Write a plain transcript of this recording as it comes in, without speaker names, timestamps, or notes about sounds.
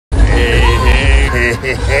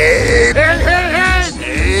Hey, hey, hey!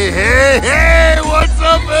 Hey, hey, hey! What's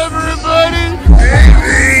up, everybody?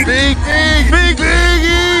 Big Biggie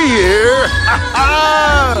here!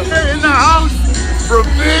 In the house from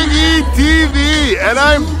Big E TV, and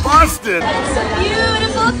I'm busted! It's a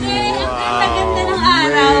beautiful day! Ang ganda ng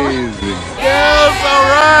araw! Amazing! Yes,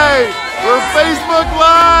 alright! We're Facebook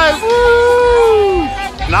Live! Woo!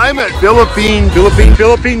 And I'm at Philippine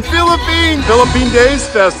Days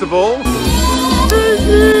Festival.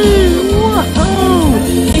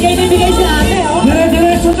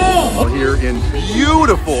 Here in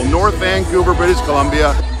beautiful North Vancouver, British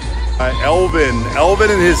Columbia. Elvin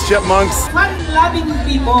and his chipmunks. Fun-loving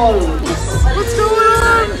people. What's going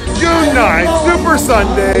on? June 9th, Super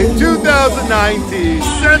Sunday, 2019,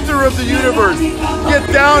 center of the universe. Get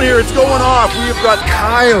down here, it's going off. We've got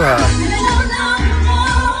Kyla.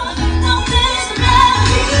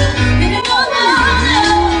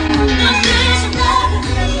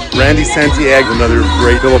 Randy Santiago, another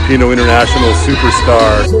great Filipino international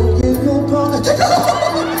superstar.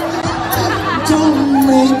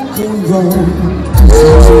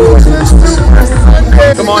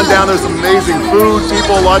 Come on down, there's amazing food,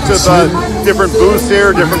 people, lots of different booths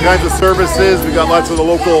here, different kinds of services. We got lots of the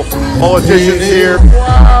local politicians here.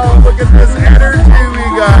 Wow, look at this energy we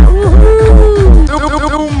got.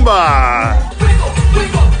 Zumba.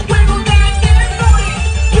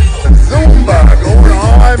 Zumba going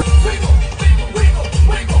on.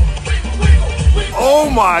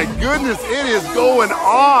 Oh my goodness, it is going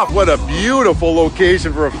off. What a beautiful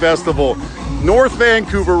location for a festival. North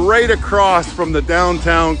Vancouver, right across from the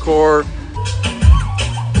downtown core.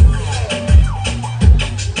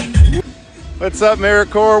 What's up,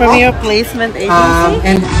 AmeriCorps? Career Placement Agency.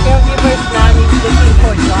 And caregivers now looking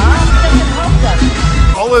for jobs that can help them.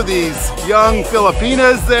 All of these young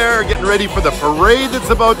Filipinas there getting ready for the parade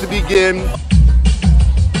that's about to begin.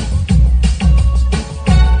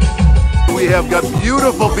 We have got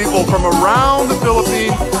beautiful people from around the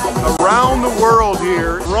Philippines, around the world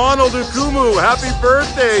here. Ronald Ukumu, happy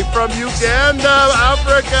birthday from Uganda,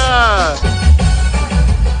 Africa.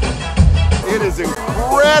 It is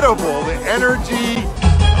incredible, the energy.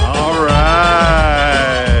 All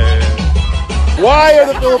right. Why are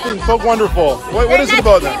the Philippines so wonderful? What is it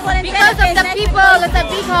about them? Because of the people with the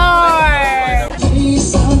big heart!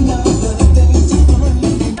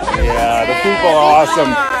 Yeah, the people are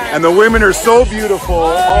awesome. And the women are so beautiful,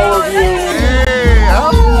 all of you. Hey,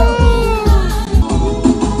 oh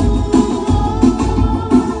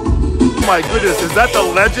my goodness, is that the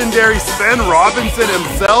legendary Sven Robinson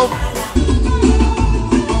himself?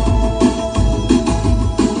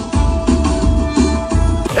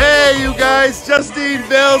 Hey, you guys, Justine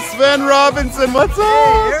Bell, Sven Robinson, what's up?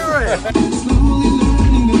 Hey, Aaron.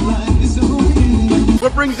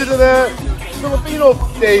 What brings you to the Philippine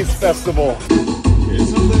Days Festival?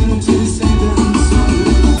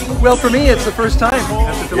 Well, for me, it's the first time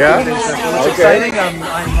at the Philippine Days Festival. It's exciting. I'm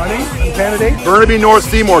running. I'm a candidate. Burnaby, North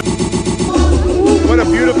Seymour. What a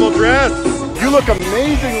beautiful dress. You look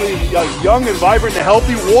amazingly young and vibrant and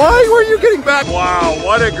healthy. Why were you getting back? Wow,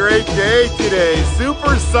 what a great day today.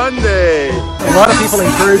 Super Sunday. A lot of people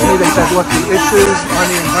encouraged me. They said, look, the issues on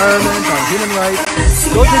the environment, on human rights,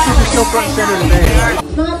 those issues are still front and center today, right?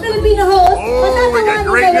 Oh, we got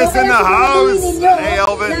greatness in the house. Hey,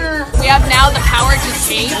 Elvin. We have now the power to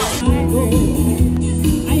change.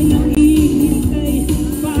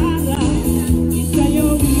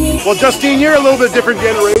 Well, Justine, you're a little bit different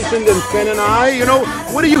generation than Sven and I. You know,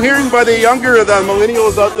 what are you hearing by the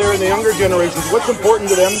millennials out there and the younger generations? What's important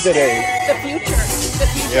to them today? The future. The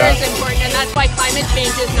future is important, and that's why climate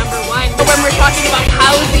change is #1. When we're talking about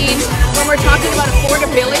housing, when we're talking about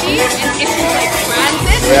affordability and issues like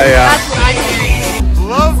transit, that's what I'm hearing.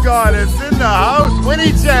 Love God is in the house.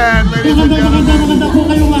 Winnie Chan, ladies and gentlemen. maganda po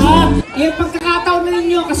kayong lahat. Pagkakataon na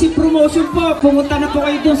ninyo kasi promotion po, pumunta na po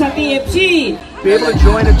kayo dun sa TFC. Be able to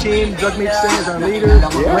join a team, Jagmeet Singh is our leader,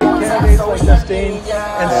 great candidates like Justine,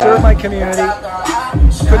 and serve my community.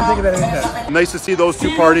 Couldn't think of anything better. Nice to see those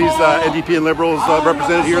two parties, NDP and Liberals,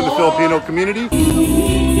 represented here in the Filipino community.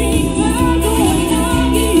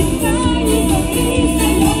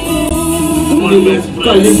 Well,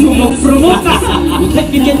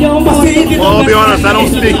 I'll be honest, I don't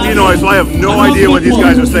speak Pinoy, so I have no idea what these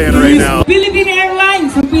guys are saying right now. Philippine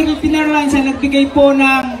Airlines ang nagbigay po ng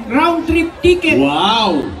round-trip ticket.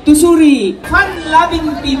 Wow! To Suri.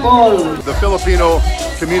 Fun-loving people. The Filipino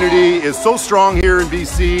community is so strong here in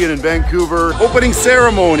BC and in Vancouver. Opening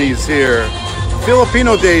ceremonies here.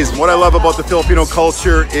 Filipino Days. What I love about the Filipino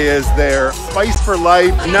culture is their spice for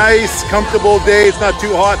life. Nice, comfortable day. It's not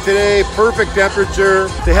too hot today. Perfect temperature.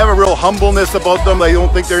 They have a real humbleness about them. They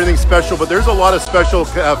don't think they're anything special, but there's a lot of special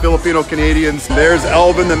Filipino Canadians. There's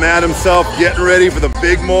Elvin, the man himself, getting ready for the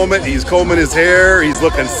big moment. He's combing his hair. He's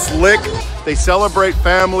looking slick. They celebrate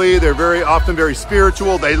family. They're very often very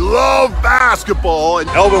spiritual. They love basketball. And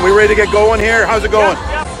Elvin, we ready to get going here? How's it going?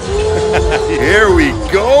 Here we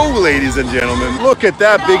go, ladies and gentlemen. Look at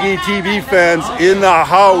that, Big E TV fans in the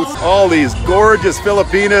house. All these gorgeous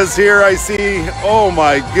Filipinas here I see. Oh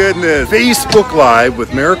my goodness. Facebook Live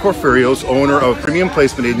with Mara Corferios, owner of Premium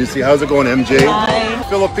Placement Agency. How's it going, MJ? Hi.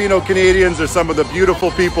 Filipino Canadians are some of the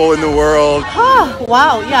beautiful people in the world. Oh,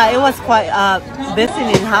 wow, yeah, it was quite busy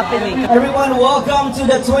and happening. Everyone, welcome to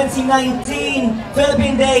the 2019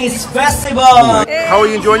 Philippine Days Festival. How are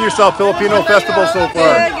you enjoying yourself, Filipino Festival so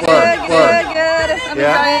far? Good. I'm enjoying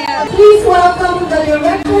it. Please welcome the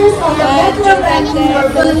directors of the North Vancouver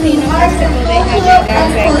Philippine Arts and Cultural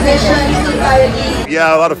Exposition Society.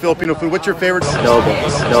 Yeah, a lot of Filipino food. What's your favorite? Adobo.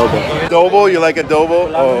 Adobo? You like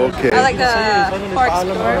adobo? Oh, okay. I like the pork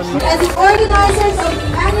skewers. As the organizers of the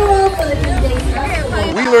annual Philippine Days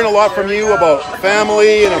Festival. We learn a lot from you about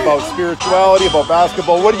family and about spirituality, about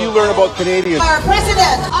basketball. What do you learn about Canadians? Our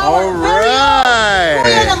president, All right.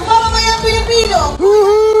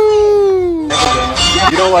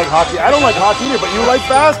 You don't like hockey? I don't like hockey either, but you like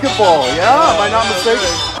basketball. Yeah, am I not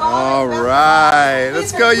mistaken? All right,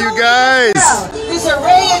 let's go, you guys. These are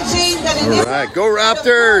Ray and Jean. All right, go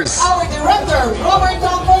Raptors. Our director, Robert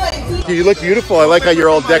Tomboy. You look beautiful. I like how you're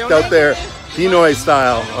all decked out there, Pinoy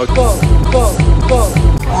style. Okay.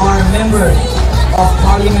 Our member of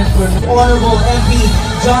Parliament for Honorable MP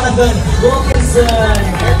Jonathan Wilkinson.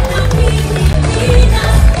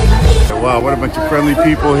 Wow, what a bunch of friendly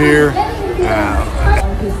people here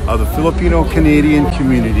of the Filipino Canadian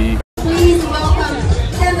community. Please welcome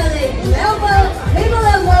MLA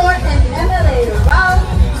Moore and MLA Ralph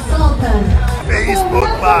Sultan. Facebook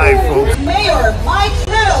Live, folks. Mayor Mike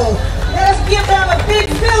Hill. Let us give them a big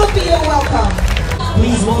Filipino welcome.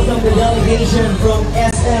 Please welcome the delegation from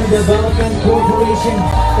SM Development Corporation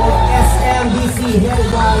or SMDC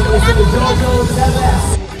headed by Mr. Jojo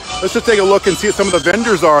Chavez. Let's just take a look and see what some of the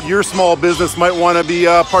vendors are. Your small business might want to be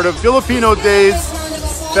part of Filipino Days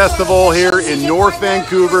Festival here in North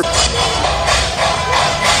Vancouver.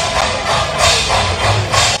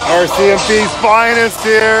 RCMP's finest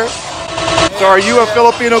here. So are you a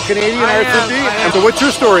Filipino Canadian RCMP? And so what's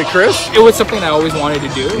your story, Chris? It was something I always wanted to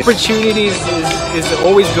do. Opportunities is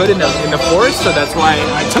always good in the force, so that's why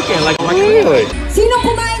I took it. Like, really? Sino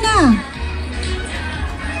kumain na?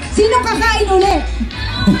 Sino kakain ulit?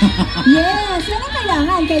 Yes, yan ang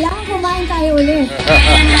kailangan. Kailangan kumain tayo ulit.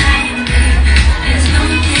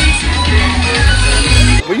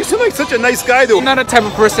 Well, you seem like such a nice guy, though. I'm not a type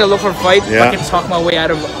of person to look for fight. Yeah. I can talk my way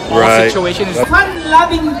out of all situations.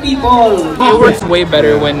 Fun-loving people. It works way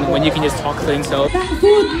better when you can just talk things out. Ang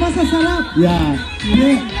food, masasarap. Yeah.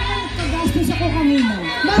 Nagastos ako kanina.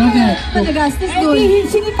 Bakit? Nagastos doon?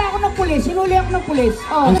 Sinita ako ng pulis. Sinuli ako ng pulis.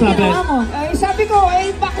 Oh, sabi ko,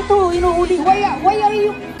 bakit to? Inuuli. Why are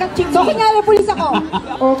you catching me? So, kunyari pulis ako.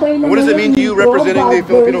 What does it mean to you representing the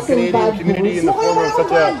Filipino Canadian community in the form of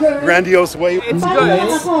such a grandiose way? It's good.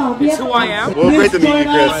 It's who I am. Well, great to meet you,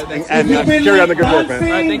 Chris. And carry on the good work, man.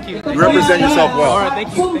 All right, thank you. You represent yourself well. All right,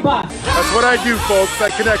 thank you. That's what I do, folks.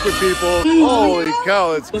 I connect with people. Holy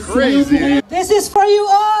cow, it's crazy. This is for you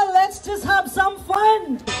all. Let's just have some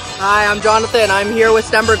fun. Hi, I'm Jonathan. I'm here with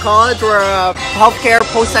Stenberg College. We're a healthcare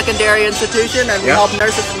post-secondary institution, and we help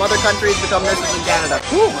nurses from other countries become nurses in Canada.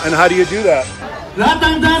 And how do you do that?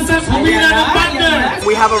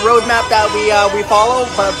 We have a roadmap that we follow,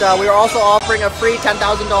 but we are also offering a free $10,000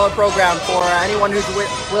 program for anyone who's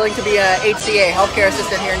willing to be a HCA, healthcare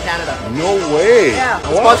assistant here in Canada. No way. Yeah,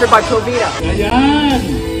 sponsored by Provida.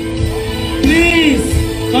 Please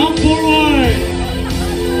come forward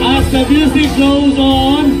as the music goes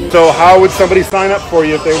on. So how would somebody sign up for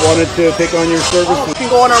you if they wanted to take on your services? You can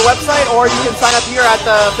go on our website, or you can sign up here at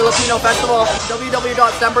the Filipino Festival,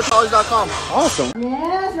 www.stenbergcollege.com. Awesome.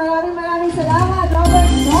 Yes, maraming salamat, Robert.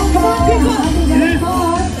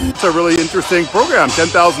 It's a really interesting program.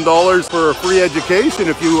 $10,000 for a free education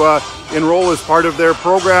if you enroll as part of their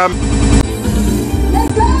program.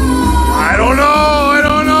 I don't know.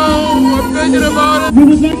 I'm thinking about it. We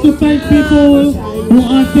would like to thank people who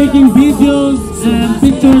are taking videos and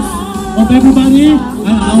pictures of everybody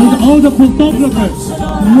and all the photographers.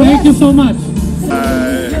 Thank you so much.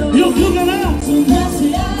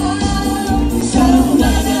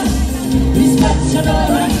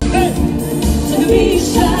 Be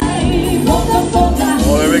shy,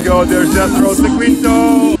 we go. There's Jethro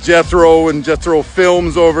Sequito. Jethro and Jethro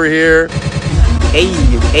Films over here. Hey.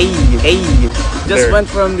 Just went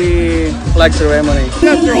from the flag ceremony.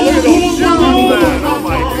 Jethro, look at those shoes, man. Oh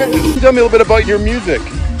my goodness. Tell me a little bit about your music.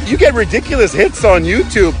 You get ridiculous hits on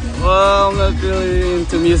YouTube. Well, I'm not really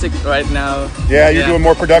into music right now. Yeah, you're doing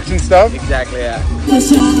more production stuff? Exactly, yeah.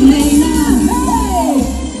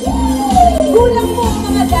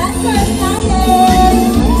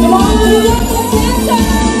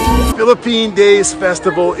 Philippine Days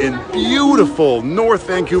Festival in beautiful North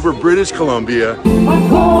Vancouver, British Columbia.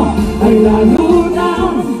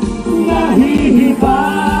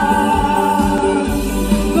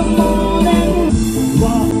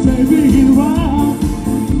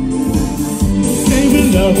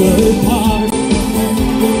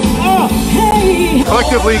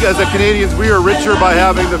 Collectively, as a Canadians, we are richer by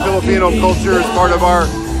having the Filipino culture as part of our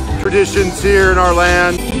traditions here in our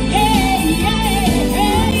land.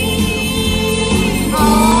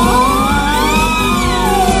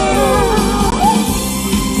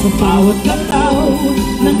 Sa bawat galaw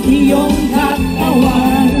ng iyong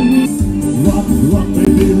katawan. Rock, rock,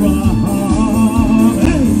 baby, rock.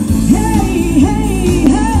 Hey, hey, hey,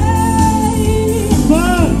 hey.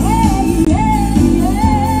 But, hey,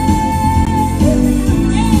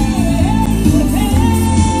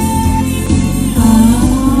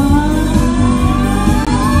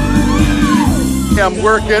 hey, I'm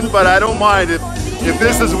working, but I don't mind it. If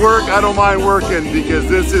this is work, I don't mind working because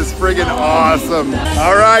this is friggin' awesome.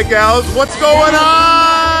 All right, gals, what's going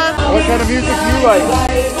on? What kind of music do you like?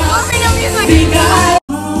 Filipino music.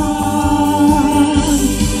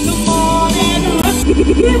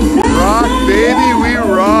 Rock, baby, we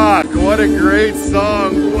rock. What a great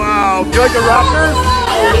song. Wow. You like the Rockers?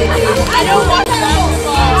 I don't watch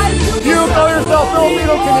that. Do you call yourself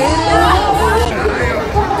Filipino Canadian?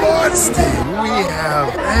 We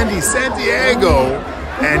have Randy Santiago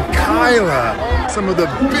and Kyla, some of the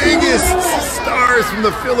biggest stars from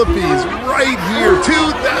the Philippines, right here,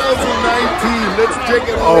 2019. Let's check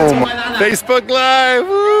it out. Oh, Facebook Live,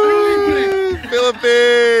 woo!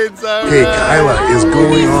 Philippines. All right. Kyla is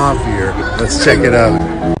going off here. Let's check it out.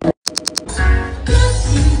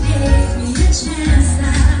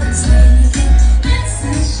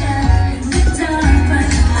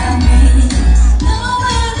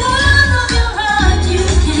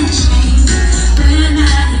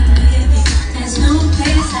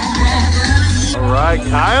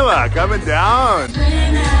 Kyla coming down.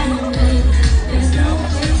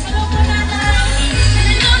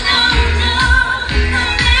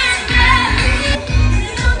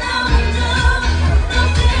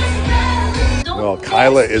 Well,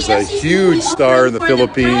 Kyla is a huge star in the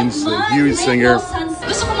Philippines, a huge singer.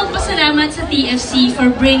 Gusto ko magpasalamat sa TFC for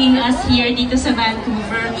bringing us here dito sa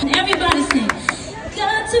Vancouver. Everybody sing.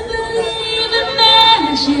 Got to believe in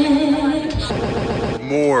magic.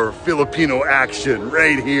 More Filipino action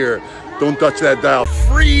right here. Don't touch that dial.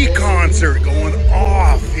 Free concert going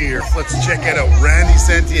off here. Let's check it out. Randy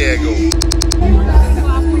Santiago.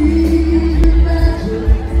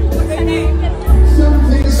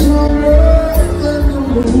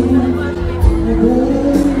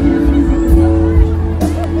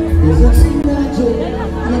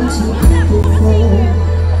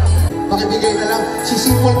 Makibigay na lang.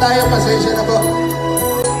 Sisimpol tayo. Pasensya na po.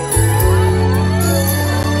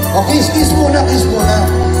 Oh, kiss muna, kiss muna.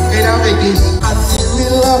 Kailangan may kiss. I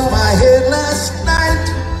really love my head last night.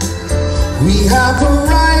 We have a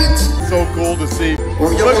right. So cool to see.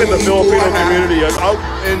 Look at the Filipino community out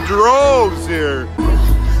in droves here.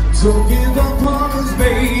 Don't give up on us,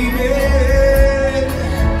 baby.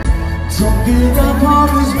 Don't give up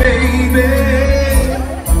on us, baby.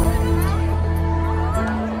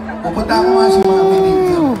 Pupunta ako nga si Mami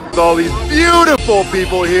dito. All these beautiful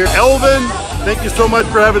people here. Elvin, thank you so much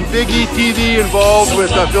for having Big E TV involved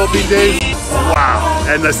with Philippine Days. Wow.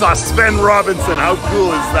 And I saw Sven Robinson. How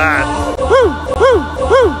cool is that? Woo, woo,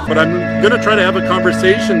 woo. But I'm going to try to have a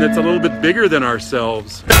conversation that's a little bit bigger than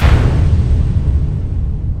ourselves.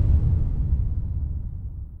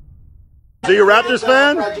 Are you a Raptors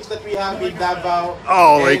fan? Projects that we have in Davao.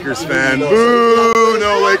 Oh, Lakers fan. Boo!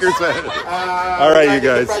 No Lakers fan. All right, you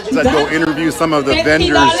guys. Let's go interview some of the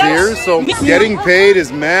vendors here. So getting paid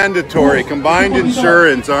is mandatory. Combined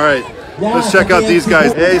insurance. All right. Let's check out these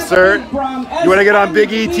guys. Hey, sir. You want to get on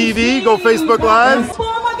Big E TV? Go Facebook Live?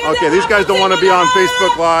 Okay, these guys don't want to be on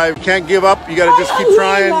Facebook Live. Can't give up. You got to just keep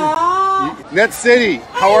trying. Net City,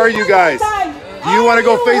 how are you guys? Do you want to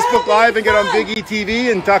go Facebook Live and get on Big E TV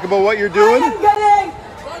and talk about what you're doing?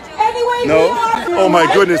 No? Oh my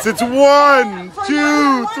goodness, it's 1,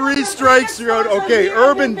 2, 3 strikes, you're out. Okay,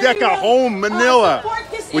 Urban Deca Home, Manila.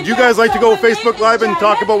 Would you guys like to go Facebook Live and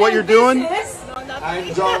talk about what you're doing?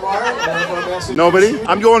 Nobody?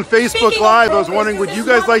 I'm going Facebook Live. I was wondering, would you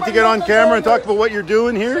guys like to get on camera and talk about what you're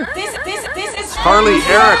doing here? Carly,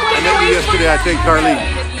 Eric. I met you yesterday, I think, Carly.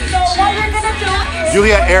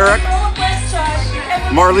 Julia, Eric.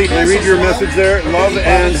 Marley, can I read your message there? Love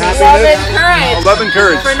and happiness? Love and courage. Love and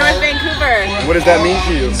courage. For North Vancouver. What does that mean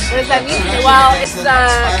to you? What does that mean to you? Well, it's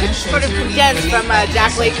sort of condensed from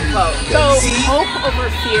Jack Layton quote. So, hope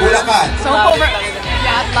over fear. So, hope over...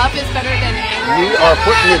 Yeah, love is better than anger. We are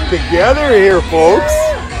putting it together here, folks.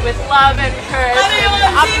 With love and courage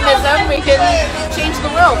and optimism, we can change the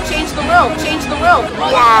world, change the world, change the world.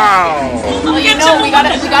 Wow! Well, you know, we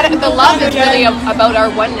gotta, the love is really about our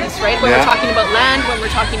oneness, right? When we're talking about land, when we're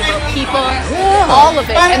talking about people, all of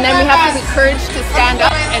it. And then we have the courage to stand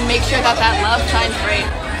up and make sure that that love shines bright.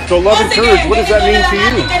 So love and courage, what does that mean to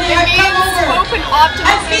you? It means hope and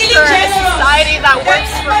optimism for a society that works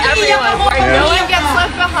for everyone, where no one gets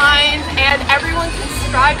left behind and everyone can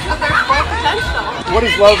strive to their full potential. What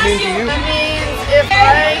does love mean to you? It means if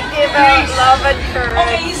I give out love and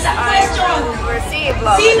courage, I will receive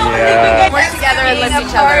love. Yeah. Work together and lift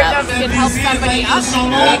each other up. We can help somebody up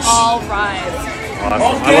and we all rise. Awesome.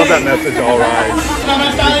 I love that message, all rise.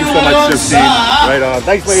 Thank you so much, Justine. Right on.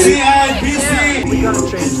 Thanks, lady. We gotta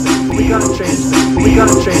change this. We gotta change this. We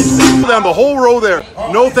gotta change this. Down the whole row there.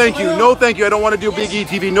 No thank you, no thank you. I don't want to do Big E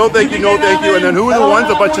TV. No thank you, no thank you. And then who are the ones?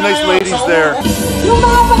 A bunch of nice ladies there. Come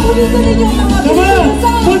on,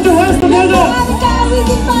 put your hands together.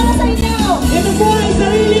 Ito po ay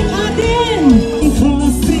sariling atin.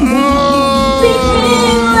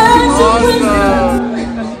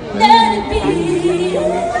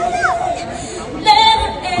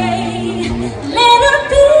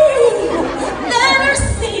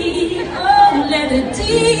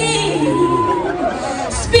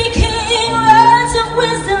 Speaking words of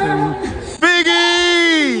wisdom.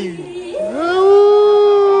 Biggie!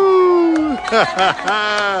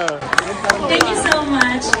 Thank you so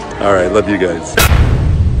much. All right, love you guys.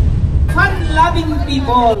 Fun-loving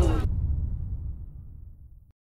people.